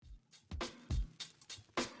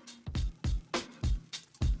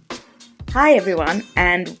Hi everyone,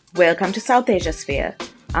 and welcome to South Asia Sphere,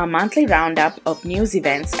 our monthly roundup of news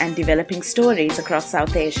events and developing stories across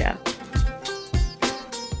South Asia.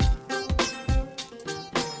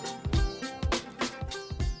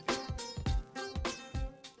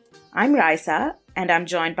 I'm Raisa, and I'm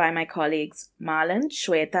joined by my colleagues Malan,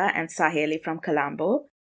 Shweta, and Saheli from Colombo,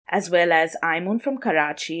 as well as Aimun from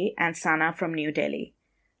Karachi and Sana from New Delhi.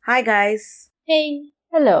 Hi guys! Hey!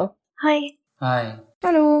 Hello! Hi! Hi!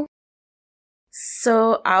 Hello!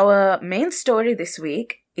 So, our main story this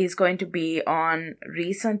week is going to be on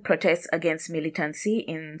recent protests against militancy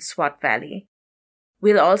in Swat Valley.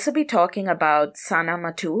 We'll also be talking about Sana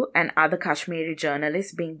Matu and other Kashmiri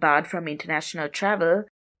journalists being barred from international travel,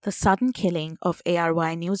 the sudden killing of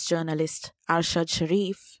ARY news journalist Arshad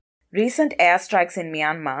Sharif, recent airstrikes in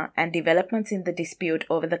Myanmar, and developments in the dispute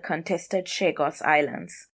over the contested Chagos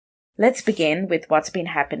Islands. Let's begin with what's been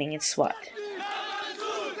happening in Swat.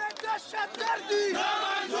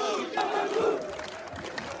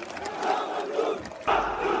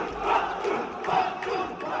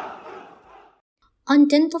 On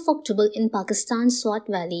 10th of October in Pakistan's Swat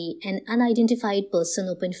Valley, an unidentified person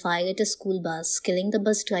opened fire at a school bus, killing the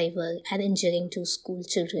bus driver and injuring 2 school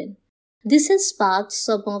children. This has sparked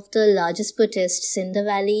some of the largest protests in the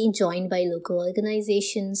valley, joined by local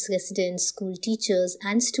organizations, residents, school teachers,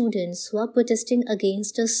 and students who are protesting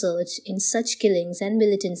against a surge in such killings and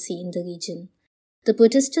militancy in the region. The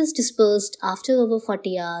protesters dispersed after over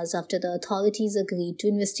 40 hours after the authorities agreed to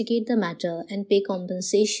investigate the matter and pay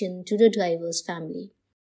compensation to the driver's family.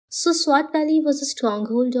 So Swat Valley was a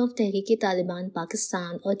stronghold of Tehreek-e-Taliban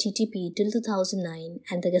Pakistan or TTP till 2009,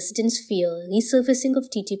 and the residents fear resurfacing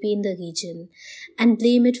of TTP in the region and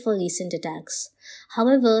blame it for recent attacks.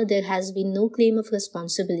 However, there has been no claim of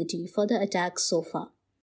responsibility for the attacks so far.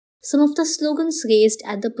 Some of the slogans raised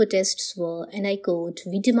at the protests were, and I quote,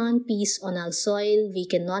 "We demand peace on our soil, we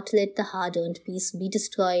cannot let the hard-earned peace be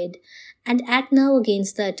destroyed, and act now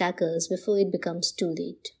against the attackers before it becomes too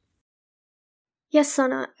late." Yes,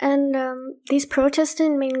 Sana, and these protests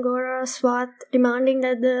in Mingora, Swat, demanding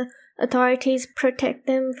that the authorities protect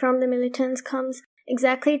them from the militants comes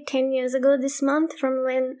exactly 10 years ago this month, from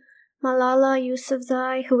when Malala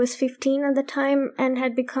Yousafzai, who was 15 at the time and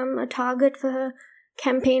had become a target for her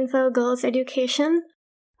campaign for girls' education.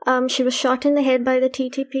 She was shot in the head by the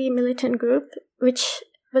TTP militant group, which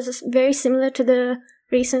was very similar to the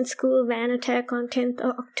recent school van attack on 10th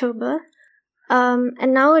of October.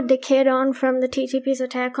 And now, a decade on from the TTP's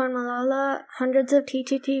attack on Malala, hundreds of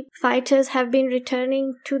TTP fighters have been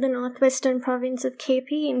returning to the northwestern province of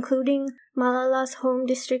KP, including Malala's home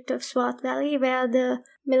district of Swat Valley, where the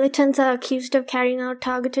militants are accused of carrying out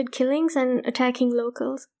targeted killings and attacking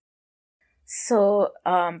locals. So,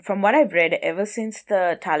 from what I've read, ever since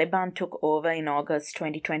the Taliban took over in August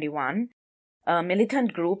 2021,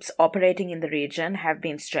 militant groups operating in the region have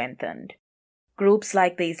been strengthened. Groups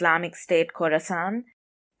like the Islamic State Khorasan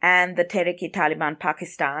and the Tehreek-e-Taliban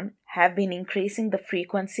Pakistan have been increasing the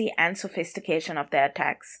frequency and sophistication of their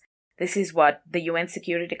attacks. This is what the UN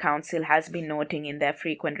Security Council has been noting in their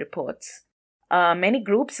frequent reports. Many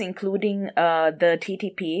groups, including the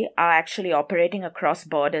TTP, are actually operating across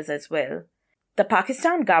borders as well. The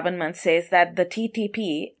Pakistan government says that the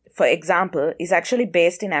TTP, for example, is actually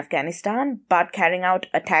based in Afghanistan but carrying out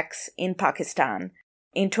attacks in Pakistan.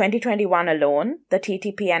 In 2021 alone, the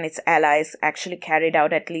TTP and its allies actually carried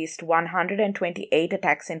out at least 128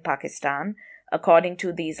 attacks in Pakistan, according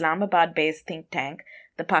to the Islamabad-based think tank,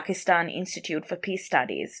 the Pakistan Institute for Peace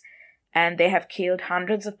Studies, and they have killed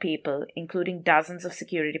hundreds of people, including dozens of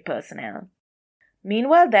security personnel.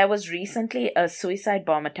 Meanwhile, there was recently a suicide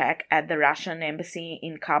bomb attack at the Russian embassy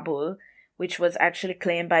in Kabul, which was actually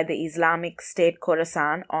claimed by the Islamic State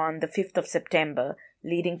Khorasan on the 5th of September,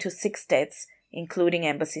 leading to 6 deaths, including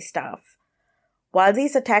embassy staff. While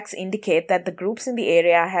these attacks indicate that the groups in the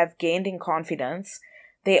area have gained in confidence,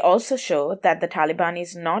 they also show that the Taliban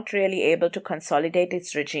is not really able to consolidate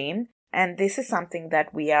its regime, and this is something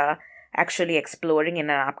that we are actually exploring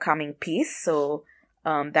in an upcoming piece, so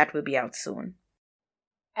that will be out soon.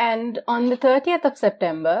 And on the 30th of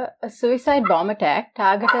September, a suicide bomb attack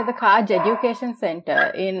targeted the Kaj Education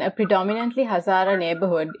Center in a predominantly Hazara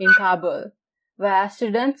neighborhood in Kabul, where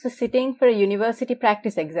students were sitting for a university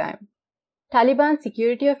practice exam. Taliban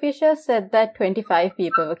security officials said that 25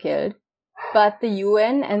 people were killed, but the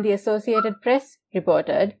UN and the Associated Press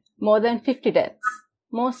reported more than 50 deaths,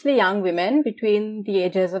 mostly young women between the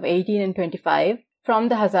ages of 18 and 25 from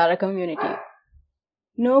the Hazara community.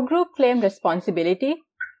 No group claimed responsibility,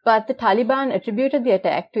 but the Taliban attributed the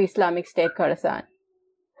attack to Islamic State Khorasan.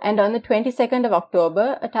 And on the 22nd of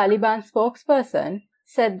October, a Taliban spokesperson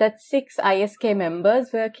said that 6 ISK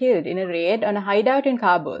members were killed in a raid on a hideout in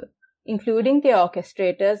Kabul, including the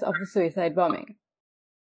orchestrators of the suicide bombing.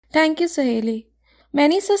 Thank you, Saheli.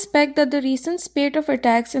 Many suspect that the recent spate of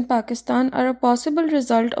attacks in Pakistan are a possible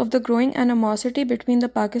result of the growing animosity between the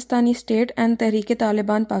Pakistani state and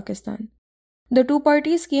Tehreek-e-Taliban Pakistan. The two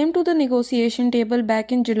parties came to the negotiation table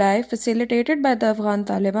back in July, facilitated by the Afghan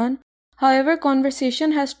Taliban. However,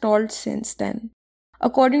 conversation has stalled since then.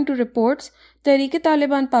 According to reports,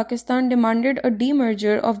 Tehreek-e-Taliban Pakistan demanded a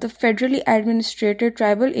demerger of the federally administrated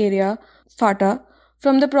tribal area, FATA,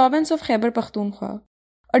 from the province of Khyber Pakhtunkhwa,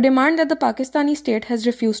 a demand that the Pakistani state has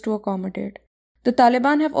refused to accommodate. The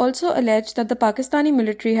Taliban have also alleged that the Pakistani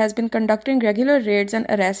military has been conducting regular raids and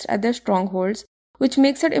arrests at their strongholds, which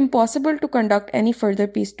makes it impossible to conduct any further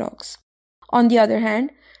peace talks. On the other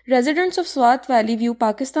hand, residents of Swat Valley view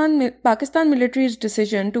Pakistan military's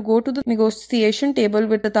decision to go to the negotiation table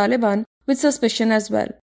with the Taliban with suspicion as well.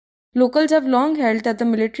 Locals have long held that the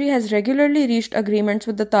military has regularly reached agreements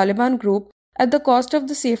with the Taliban group at the cost of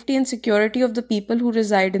the safety and security of the people who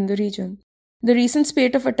reside in the region. The recent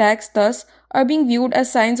spate of attacks, thus, are being viewed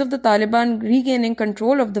as signs of the Taliban regaining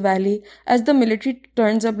control of the valley as the military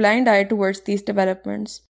turns a blind eye towards these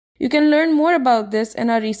developments. You can learn more about this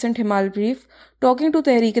in our recent Himal brief, Talking to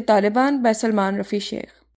Tehreek-e-Taliban by Salman Rafi Sheikh.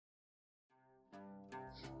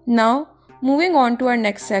 Now, moving on to our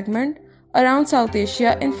next segment, Around South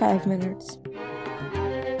Asia in 5 minutes.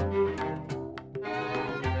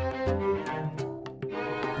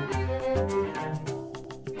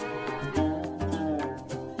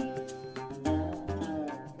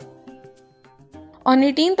 On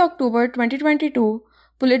 18th October 2022,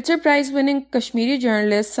 Pulitzer Prize-winning Kashmiri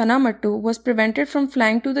journalist Sana Mattu was prevented from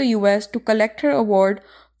flying to the US to collect her award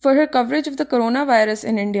for her coverage of the coronavirus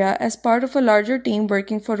in India as part of a larger team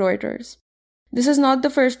working for Reuters. This is not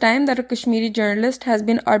the first time that a Kashmiri journalist has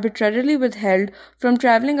been arbitrarily withheld from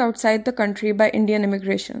traveling outside the country by Indian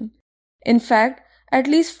immigration. In fact, at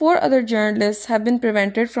least 4 other journalists have been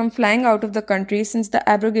prevented from flying out of the country since the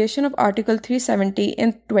abrogation of Article 370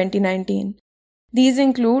 in 2019. These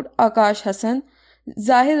include Akash Hassan,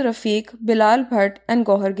 Zahid Rafiq, Bilal Bhatt, and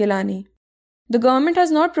Gohar Gilani. The government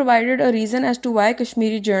has not provided a reason as to why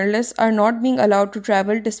Kashmiri journalists are not being allowed to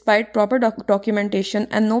travel despite proper documentation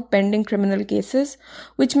and no pending criminal cases,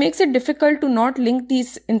 which makes it difficult to not link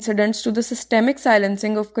these incidents to the systemic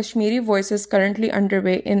silencing of Kashmiri voices currently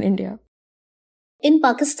underway in India. In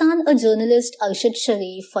Pakistan, a journalist, Arshad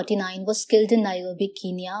Sharif, 49, was killed in Nairobi,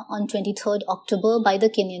 Kenya on 23rd October by the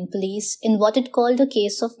Kenyan police in what it called a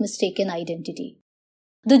case of mistaken identity.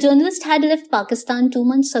 The journalist had left Pakistan 2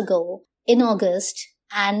 months ago, in August,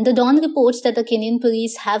 and the Dawn reports that the Kenyan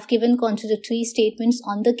police have given contradictory statements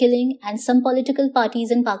on the killing, and some political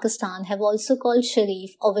parties in Pakistan have also called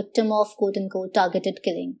Sharif a victim of quote-unquote targeted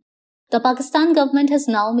killing. The Pakistan government has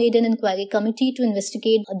now made an inquiry committee to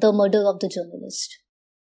investigate the murder of the journalist.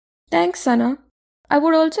 Thanks, Sana. I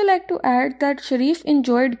would also like to add that Sharif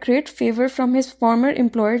enjoyed great favor from his former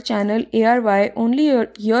employer channel ARY only a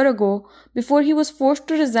year ago before he was forced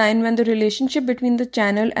to resign when the relationship between the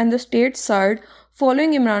channel and the state soured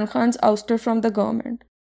following Imran Khan's ouster from the government.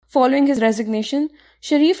 Following his resignation,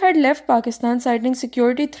 Sharif had left Pakistan citing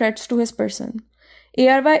security threats to his person.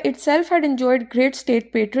 ARY itself had enjoyed great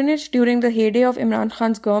state patronage during the heyday of Imran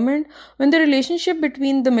Khan's government when the relationship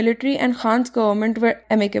between the military and Khan's government were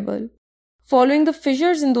amicable. Following the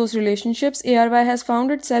fissures in those relationships, ARY has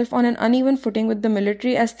found itself on an uneven footing with the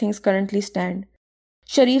military as things currently stand.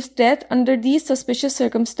 Sharif's death under these suspicious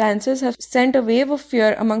circumstances has sent a wave of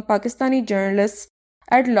fear among Pakistani journalists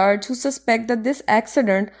at large who suspect that this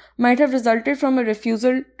accident might have resulted from a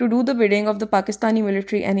refusal to do the bidding of the Pakistani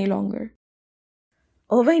military any longer.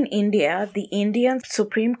 Over in India, the Indian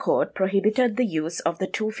Supreme Court prohibited the use of the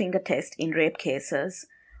two-finger test in rape cases,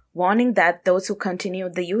 warning that those who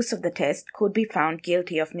continued the use of the test could be found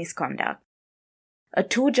guilty of misconduct. A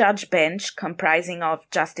 2-judge bench comprising of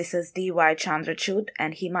Justices D.Y. Chandrachud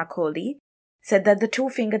and Hima Kohli said that the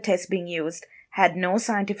two-finger test being used had no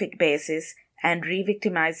scientific basis and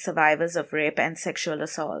re-victimized survivors of rape and sexual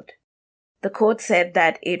assault. The court said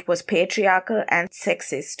that it was patriarchal and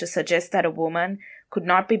sexist to suggest that a woman could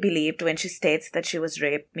not be believed when she states that she was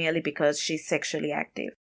raped merely because she's sexually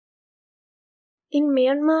active. In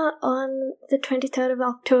Myanmar, on the 23rd of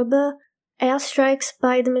October, airstrikes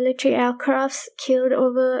by the military aircrafts killed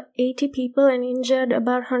over 80 people and injured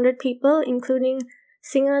about 100 people, including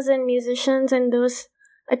singers and musicians and those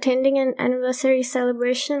attending an anniversary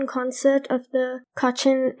celebration concert of the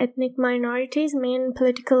Kachin ethnic minorities' main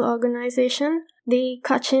political organization, the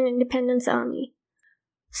Kachin Independence Army.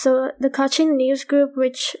 So the Kachin News Group,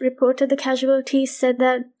 which reported the casualties, said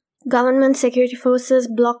that government security forces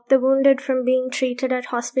blocked the wounded from being treated at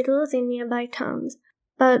hospitals in nearby towns.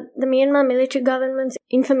 But the Myanmar military government's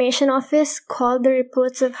information office called the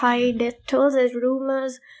reports of high death tolls as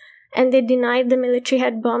rumors, and they denied the military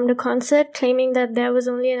had bombed a concert, claiming that there was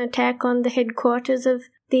only an attack on the headquarters of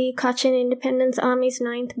the Kachin Independence Army's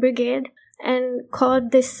 9th Brigade, and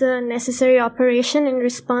called this a necessary operation in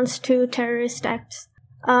response to terrorist acts.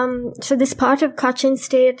 So this part of Kachin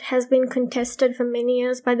state has been contested for many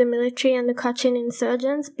years by the military and the Kachin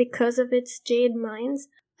insurgents because of its jade mines.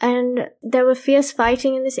 And there were fierce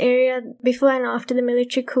fighting in this area before and after the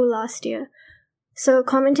military coup last year. So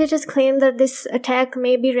commentators claim that this attack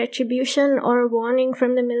may be retribution or a warning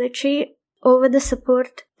from the military over the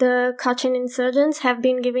support the Kachin insurgents have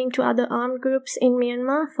been giving to other armed groups in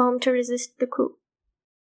Myanmar formed to resist the coup.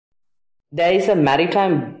 There is a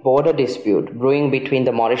maritime border dispute brewing between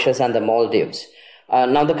the Mauritius and the Maldives.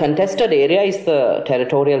 Now, the contested area is the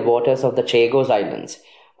territorial waters of the Chagos Islands.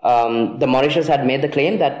 The Mauritius had made the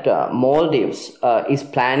claim that Maldives is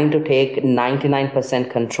planning to take 99%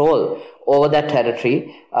 control over that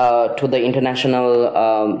territory to the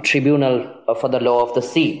International Tribunal for the Law of the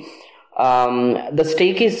Sea. The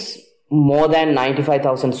stake is more than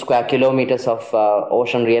 95,000 square kilometers of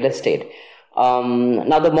ocean real estate.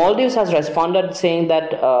 Now, the Maldives has responded saying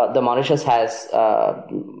that the Mauritius has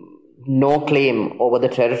no claim over the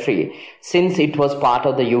territory since it was part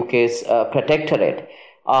of the UK's protectorate.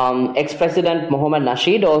 Ex-President Mohamed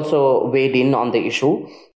Nasheed also weighed in on the issue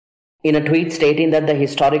in a tweet stating that the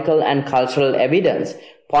historical and cultural evidence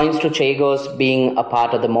points to Chagos being a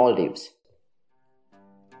part of the Maldives.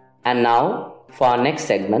 And now, for our next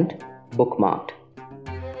segment, Bookmarked.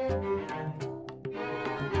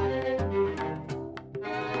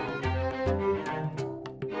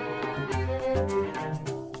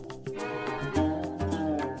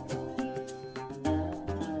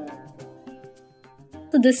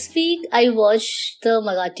 So this week I watched the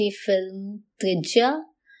Marathi film Trijya,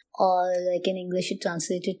 or like in English it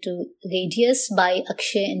translated to Radius, by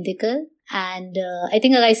Akshay Indikar. And I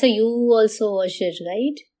think Araisa, you also watched it,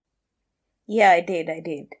 right? Yeah, I did.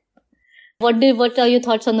 What are your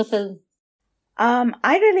thoughts on the film?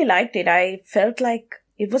 I really liked it. I felt like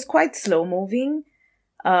it was quite slow moving,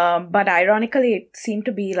 but ironically it seemed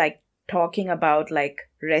to be like talking about like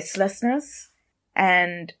restlessness.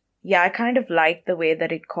 And yeah, I kind of liked the way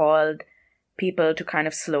that it called people to kind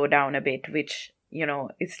of slow down a bit, which, you know,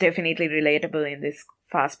 it's definitely relatable in this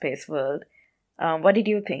fast-paced world. What did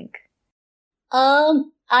you think? I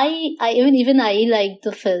liked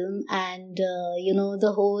the film, and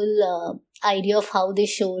the whole idea of how they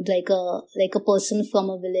showed like a person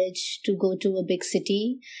from a village to go to a big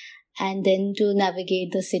city, and then to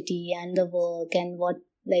navigate the city and the work and what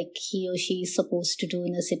like he or she is supposed to do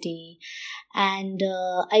in a city. And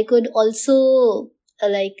I could also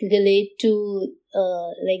relate to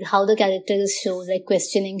like how the characters show like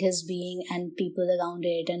questioning his being and people around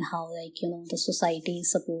it, and how the society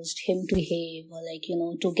is supposed him to behave, or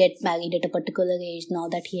to get married at a particular age now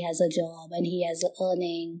that he has a job and he has a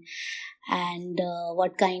earning, and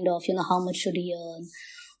what kind of how much should he earn.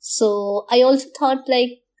 So I also thought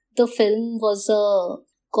like the film was a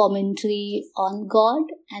commentary on God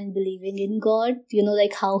and believing in God,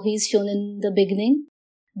 like how he's shown in the beginning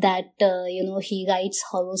that he writes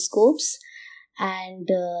horoscopes, and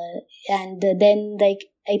then like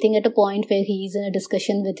I think at a point where he's in a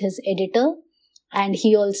discussion with his editor, and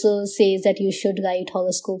he also says that you should write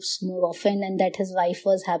horoscopes more often, and that his wife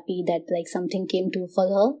was happy that like something came true for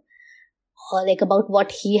her, or like about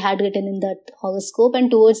what he had written in that horoscope. And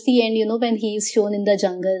towards the end, when he's shown in the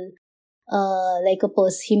jungle,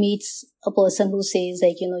 he meets a person who says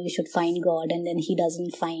like you should find God, and then he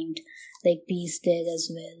doesn't find like peace there as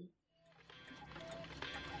well.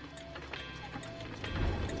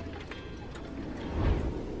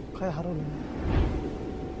 काय हरवलं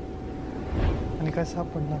आणि काय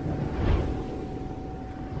सापडणार नाही.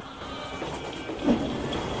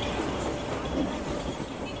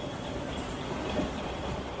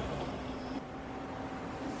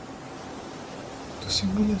 तू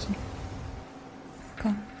single आहेस ना?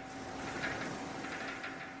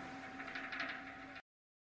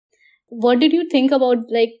 What did you think about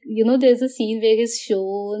there's a scene where he's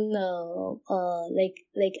shown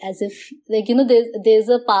like as if there's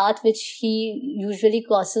a path which he usually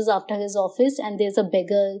crosses after his office, and there's a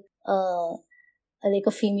beggar, like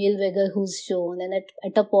a female beggar who's shown, and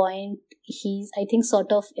at a point he's I think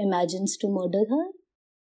sort of imagines to murder her.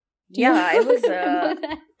 I was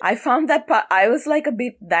I found that part, I was like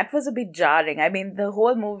that was a bit jarring. I mean, the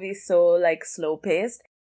whole movie is so like slow paced,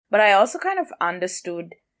 But I also kind of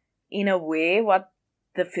understood, in a way, what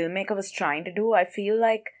the filmmaker was trying to do. I feel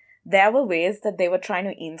like there were ways that they were trying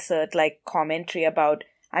to insert like commentary about,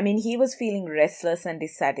 I mean, he was feeling restless and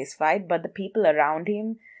dissatisfied, but the people around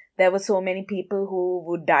him, there were so many people who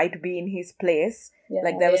would die to be in his place.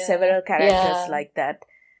 Like there were several characters like that.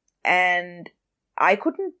 And I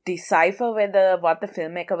couldn't decipher whether what the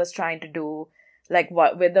filmmaker was trying to do, like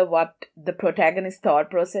whether what the protagonist's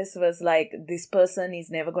thought process was like, this person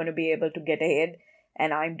is never going to be able to get ahead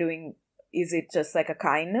and is it just like a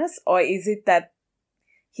kindness, or is it that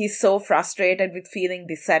he's so frustrated with feeling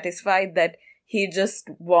dissatisfied that he just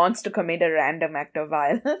wants to commit a random act of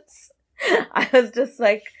violence? I was just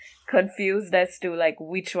like confused as to like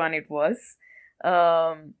which one it was.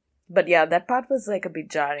 But yeah, that part was like a bit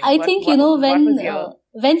jarring. I think,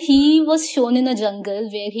 when he was shown in a jungle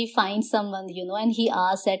where he finds someone, and he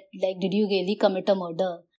asks that, like, did you really commit a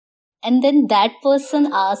murder? And then that person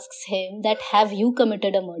asks him that, have you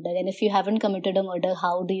committed a murder? And if you haven't committed a murder,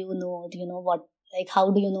 how do you know, how do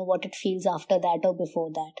you know what it feels after that or before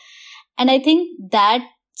that? And I think that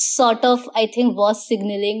sort of, was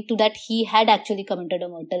signaling to that he had actually committed a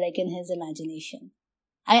murder, like in his imagination.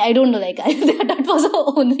 I don't know, like, that was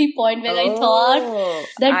the only point where I thought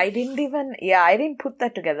that... I didn't put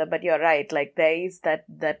that together, but you're right. Like, there is that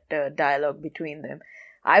dialogue between them.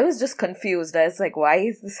 I was just confused. I was like, why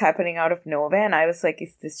is this happening out of nowhere? And I was like,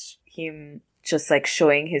 is this him just, like,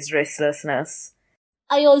 showing his restlessness?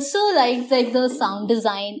 I also liked, like, the sound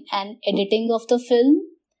design and editing of the film.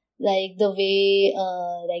 Like, the way,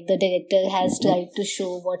 the director has tried to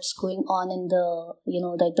show what's going on in the,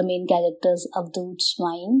 the main character's Avdut's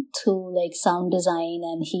mind through, like, sound design.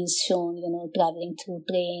 And he's shown, traveling through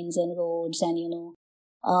trains and roads and,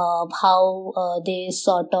 how they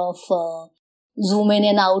sort of zoom in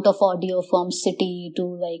and out of audio from city to,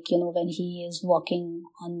 like, when he is walking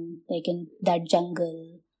on, like, in that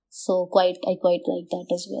jungle. So I quite like that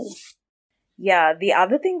as well. Yeah, the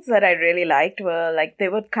other things that I really liked were, like, they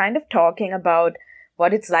were kind of talking about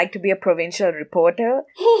what it's like to be a provincial reporter.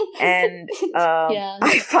 And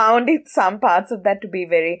I found some parts of that to be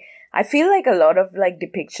I feel like a lot of, like,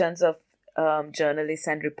 depictions of journalists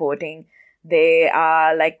and reporting, they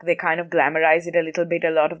kind of glamorize it a little bit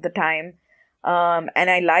a lot of the time. And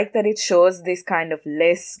I like that it shows this kind of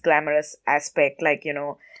less glamorous aspect, like,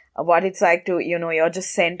 what it's like to, you're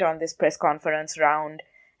just sent on this press conference round.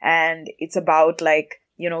 And it's about, like,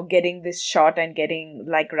 getting this shot and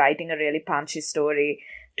writing a really punchy story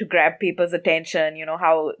to grab people's attention.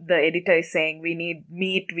 How the editor is saying, we need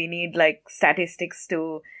meat, we need, like, statistics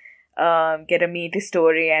to get a meaty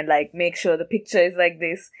story and, like, make sure the picture is like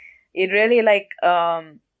this. It really, like,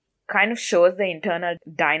 kind of shows the internal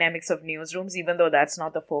dynamics of newsrooms, even though that's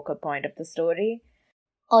not the focal point of the story.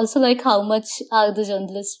 Also, like, how much are the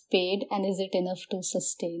journalists paid and is it enough to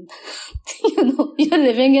sustain? You're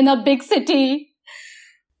living in a big city.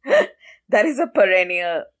 That is a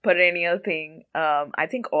perennial thing. I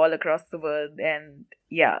think all across the world, and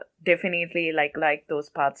yeah, definitely like those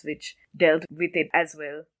parts which dealt with it as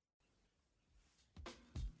well.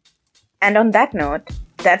 And on that note,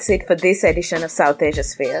 that's it for this edition of South Asia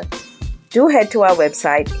Sphere. Do head to our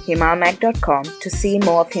website, himalmag.com, to see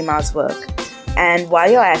more of Himal's work. And while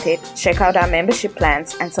you're at it, check out our membership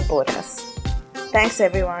plans and support us. Thanks,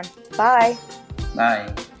 everyone. Bye.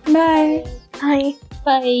 Bye. Bye. Bye.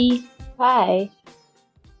 Bye. Bye.